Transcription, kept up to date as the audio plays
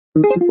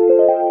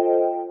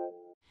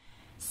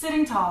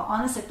Sitting tall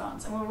on the sit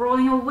bones, and we're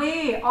rolling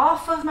away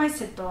off of my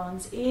sit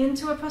bones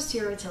into a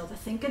posterior tilt. I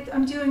think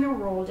I'm doing a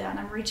roll down.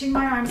 I'm reaching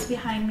my arms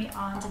behind me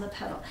onto the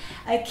pedal.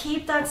 I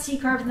keep that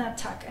C-curve and that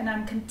tuck, and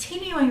I'm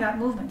continuing that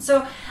movement.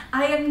 So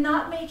I am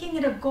not making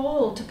it a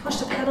goal to push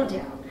the pedal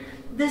down.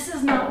 This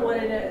is not what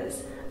it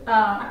is.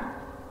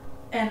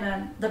 And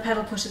then the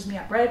pedal pushes me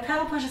up, right?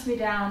 Pedal pushes me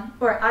down,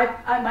 or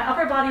my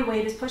upper body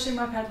weight is pushing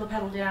my pedal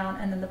down,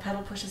 and then the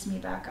pedal pushes me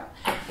back up.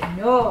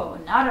 No,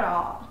 not at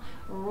all.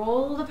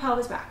 Roll the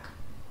pelvis back.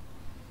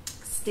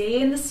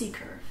 Stay in the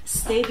C-curve.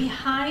 Stay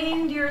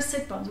behind your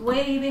sit bones,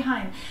 way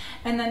behind.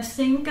 And then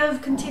think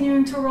of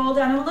continuing to roll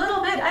down a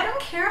little bit. I don't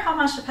care how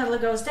much the pedal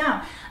goes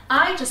down.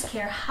 I just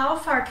care how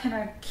far can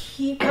I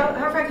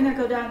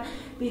go down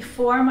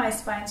before my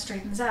spine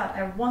straightens out.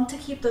 I want to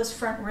keep those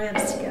front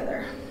ribs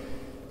together.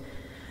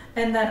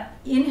 And then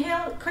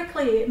inhale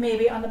quickly,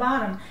 maybe on the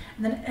bottom,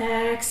 and then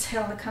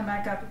exhale to come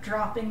back up,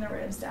 dropping the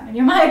ribs down. And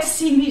you might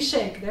see me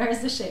shake. There's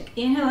the shake.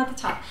 Inhale at the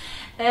top.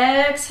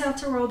 Exhale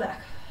to roll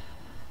back.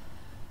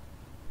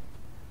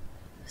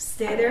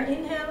 Stay there,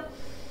 inhale,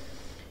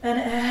 and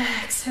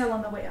exhale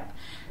on the way up.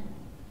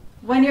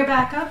 When you're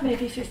back up,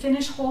 maybe if you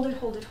finish, hold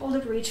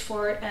it, reach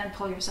for it, and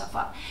pull yourself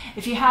up.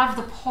 If you have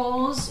the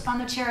poles on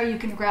the chair, you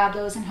can grab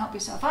those and help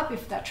yourself up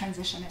if that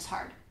transition is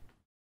hard.